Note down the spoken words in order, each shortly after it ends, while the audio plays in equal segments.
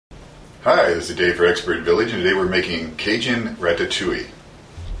Hi, this is Dave for Expert Village, and today we're making Cajun Ratatouille.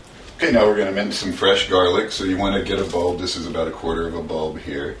 Okay, now we're going to mince some fresh garlic, so you want to get a bulb. This is about 1/4 of a bulb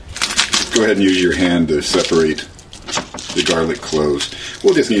here. Just go ahead and use your hand to separate the garlic cloves.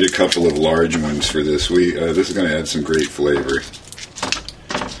 We'll just need a couple of large ones for this. This is going to add some great flavor.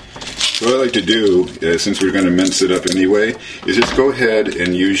 So what I like to do, since we're going to mince it up anyway, is just go ahead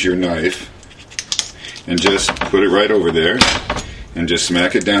and use your knife and just put it right over there. And just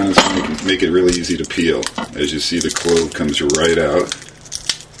smack it down. It's going to make it really easy to peel. As you see, the clove comes right out.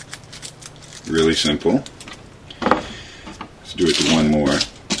 Really simple. Let's do it to one more.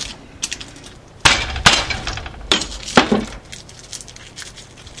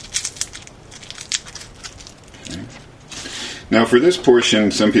 Okay. Now for this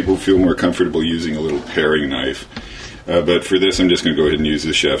portion, some people feel more comfortable using a little paring knife. But for this, I'm just going to go ahead and use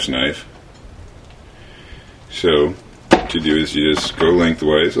the chef's knife. So, to do is you just go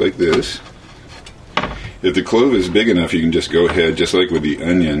lengthwise like this. If the clove is big enough, you can just go ahead, just like with the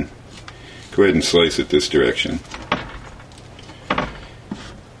onion, go ahead and slice it this direction.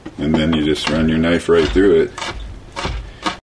 And then you just run your knife right through it.